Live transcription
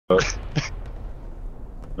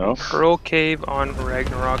No? Pearl Cave on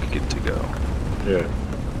Ragnarok, good to go. Yeah.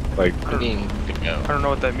 Like, I don't know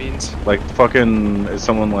what that means. like fucking, is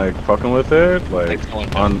someone like fucking with it? Like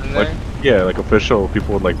on, like, yeah, like official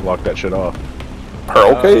people would like block that shit off.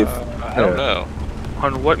 Pearl Cave? I don't know.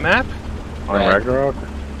 On what map? On Ragnarok?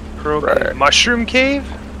 Pearl Cave. Mushroom Cave?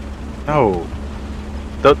 No.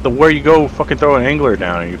 The where you go fucking throw an angler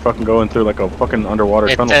down and you fucking go into like a fucking underwater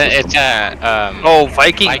tunnel system. It's a oh,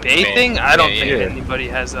 Viking Bay thing? I don't think anybody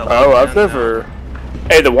has that. Oh, I've never.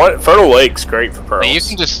 Hey, the one Fertile Lake's great for pearls. You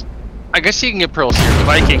can just. I guess you can get pearls here.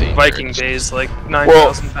 Viking Bay is like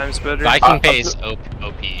 9,000 times better. Viking Bay is OP.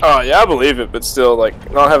 Oh yeah, I believe it, but still, like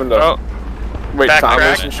not having to wait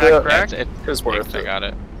timers and shit. It's worth it. I got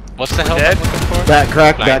it. What's the health I'm looking for? Back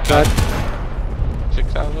crack.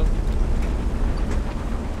 6,000.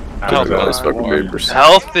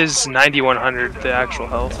 Health is 9,100. The actual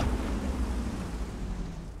health.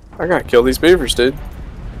 I gotta kill these beavers, dude.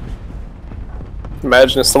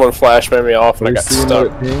 Imagine if someone flash me off and I got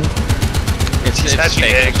stuck. It's hatching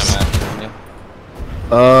eggs.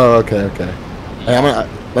 Oh, okay. Hey,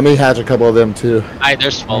 let me hatch a couple of them too.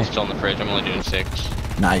 There's 12 still in the fridge. I'm only doing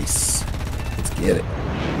 6. Nice. Let's get it.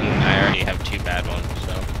 I already have 2 bad ones,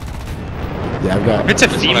 so. Yeah, I've got. If it's a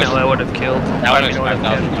female, I would have killed. That one is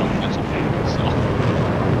 5,000. So.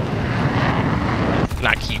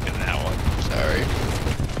 Not keeping